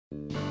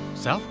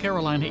South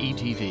Carolina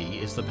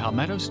ETV is the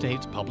Palmetto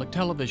State's public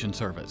television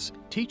service,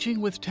 teaching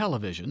with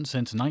television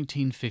since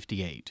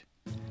 1958.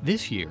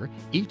 This year,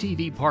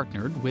 ETV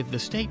partnered with the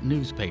state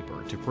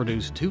newspaper to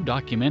produce 2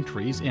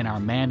 documentaries in our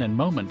Man and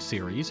Moment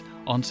series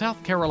on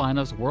South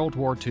Carolina's World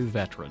War II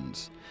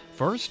veterans.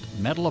 First,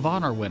 Medal of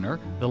Honor winner,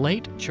 the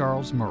late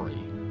Charles Murray.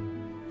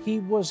 He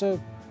was a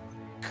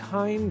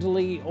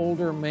kindly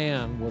older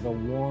man with a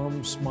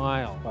warm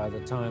smile by the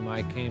time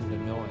I came to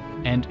know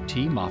him. And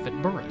T.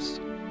 Moffatt Burriss.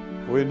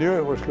 We knew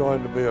it was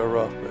going to be a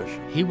rough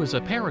mission. He was a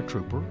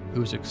paratrooper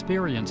whose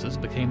experiences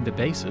became the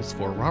basis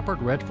for Robert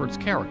Redford's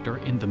character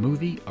in the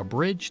movie A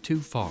Bridge Too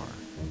Far.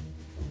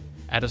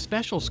 At a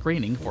special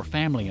screening for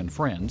family and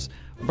friends,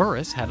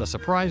 Burriss had a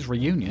surprise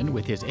reunion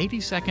with his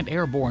 82nd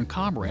Airborne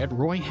comrade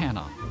Roy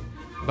Hanna.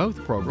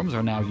 Both programs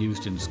are now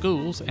used in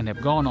schools and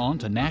have gone on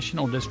to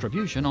national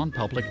distribution on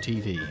public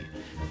TV.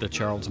 The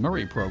Charles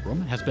Murray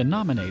program has been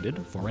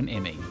nominated for an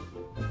Emmy.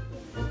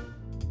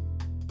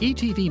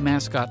 ETV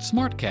mascot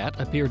Smart Cat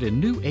appeared in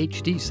new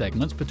HD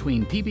segments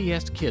between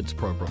PBS Kids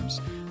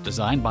programs.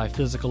 Designed by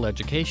physical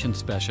education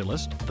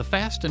specialists, the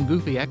fast and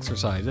goofy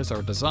exercises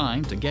are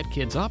designed to get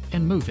kids up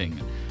and moving.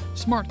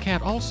 Smart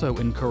Cat also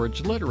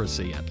encouraged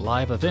literacy at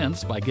live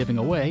events by giving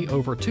away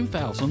over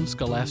 2,000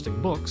 Scholastic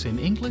books in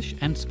English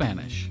and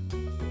Spanish.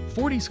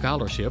 40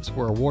 scholarships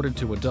were awarded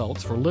to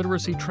adults for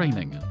literacy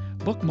training.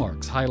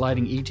 Bookmarks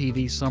highlighting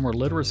ETV's summer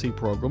literacy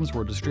programs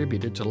were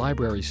distributed to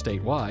libraries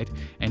statewide,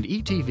 and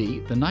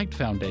ETV, the Knight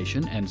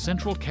Foundation, and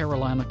Central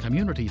Carolina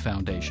Community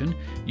Foundation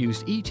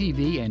used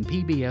ETV and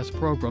PBS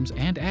programs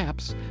and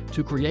apps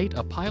to create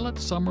a pilot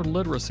summer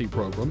literacy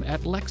program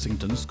at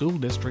Lexington School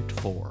District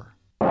 4.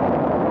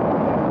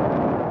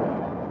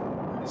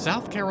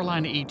 South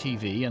Carolina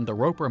ETV and the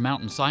Roper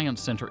Mountain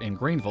Science Center in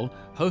Greenville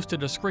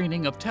hosted a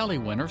screening of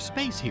Telewinner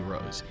Space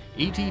Heroes,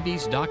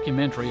 ETV's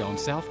documentary on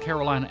South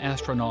Carolina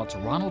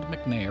astronauts Ronald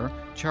McNair,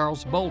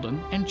 Charles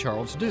Bolden, and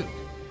Charles Duke.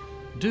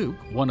 Duke,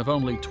 one of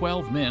only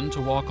 12 men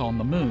to walk on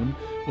the moon,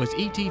 was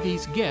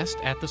ETV's guest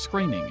at the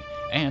screening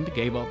and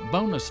gave a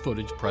bonus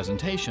footage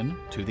presentation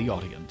to the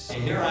audience.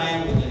 And here I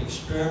am with an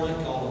experiment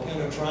called a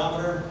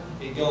penetrometer.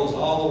 It goes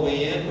all the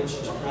way in, which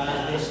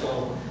surprised me,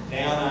 so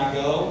down I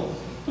go.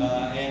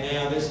 And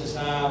now this is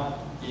how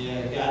you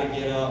got to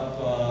get up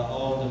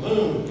on the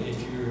moon.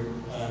 If you're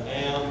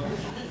down,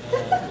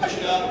 push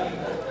up.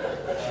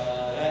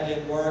 That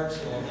didn't work,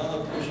 so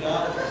another push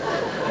up.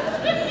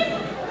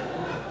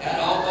 That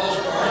almost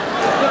worked.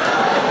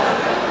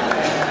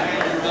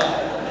 And you're up.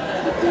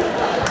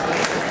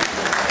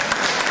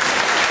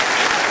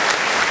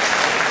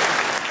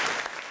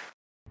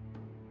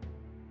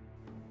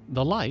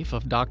 The life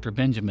of Dr.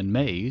 Benjamin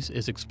Mays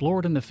is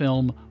explored in the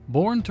film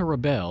Born to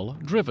Rebel,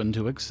 Driven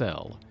to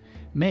Excel.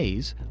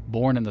 Mays,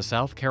 born in the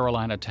South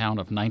Carolina town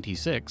of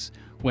 96,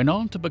 went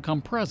on to become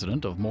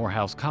president of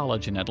Morehouse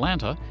College in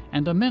Atlanta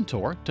and a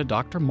mentor to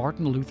Dr.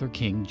 Martin Luther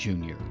King,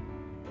 Jr.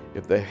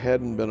 If there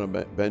hadn't been a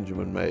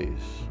Benjamin Mays,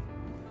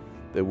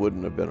 there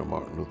wouldn't have been a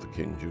Martin Luther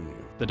King, Jr.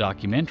 The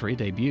documentary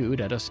debuted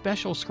at a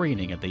special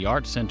screening at the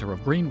Arts Center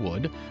of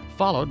Greenwood,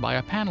 followed by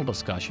a panel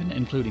discussion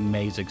including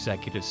Mays'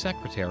 executive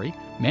secretary,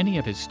 many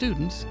of his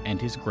students, and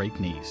his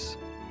great-niece.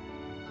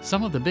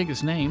 Some of the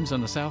biggest names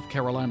in the South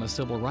Carolina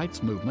civil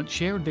rights movement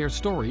shared their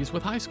stories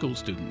with high school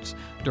students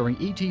during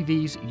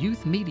ETV's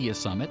Youth Media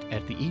Summit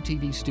at the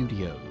ETV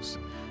Studios.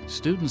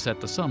 Students at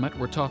the summit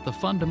were taught the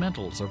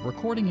fundamentals of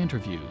recording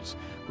interviews,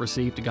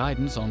 received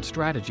guidance on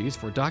strategies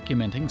for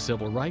documenting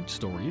civil rights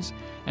stories,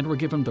 and were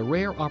given the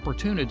rare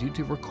opportunity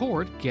to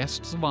record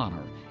guests of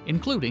honor,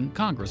 including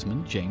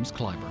Congressman James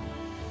Clyburn.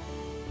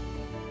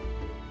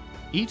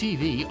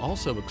 ETV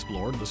also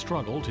explored the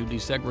struggle to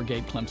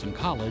desegregate Clemson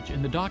College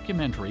in the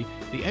documentary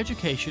The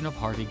Education of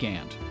Harvey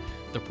Gantt.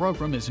 The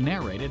program is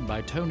narrated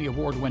by Tony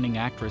Award-winning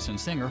actress and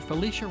singer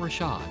Felicia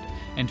Rashad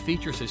and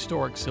features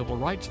historic civil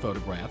rights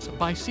photographs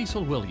by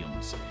Cecil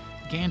Williams.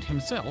 Gantt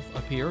himself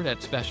appeared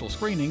at special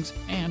screenings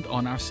and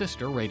on our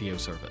sister radio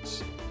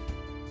service.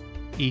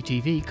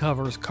 ETV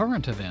covers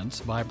current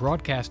events by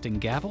broadcasting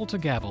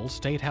gavel-to-gavel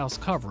State House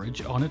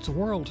coverage on its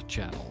World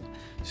Channel,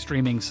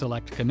 streaming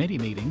select committee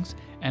meetings,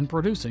 and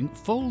producing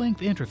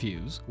full-length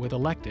interviews with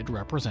elected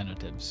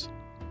representatives.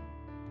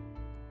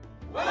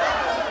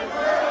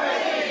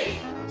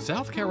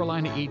 South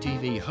Carolina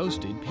ETV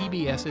hosted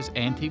PBS's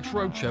Antiques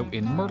Roadshow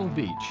in Myrtle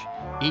Beach.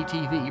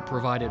 ETV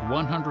provided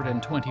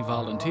 120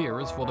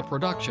 volunteers for the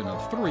production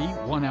of 3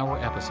 one-hour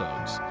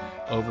episodes.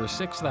 Over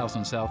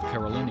 6,000 South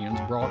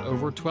Carolinians brought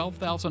over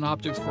 12,000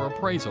 objects for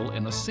appraisal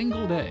in a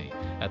single day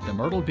at the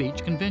Myrtle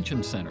Beach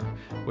Convention Center,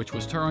 which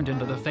was turned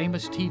into the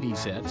famous TV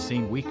set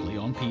seen weekly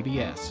on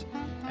PBS.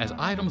 As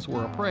items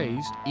were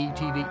appraised,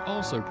 ETV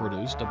also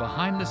produced a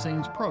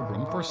behind-the-scenes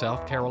program for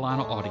South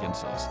Carolina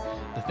audiences.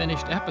 The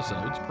finished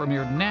episodes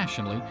premiered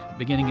nationally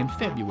beginning in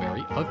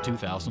February of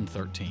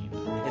 2013.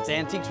 It's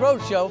Antiques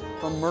Roadshow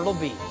from Myrtle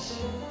Beach.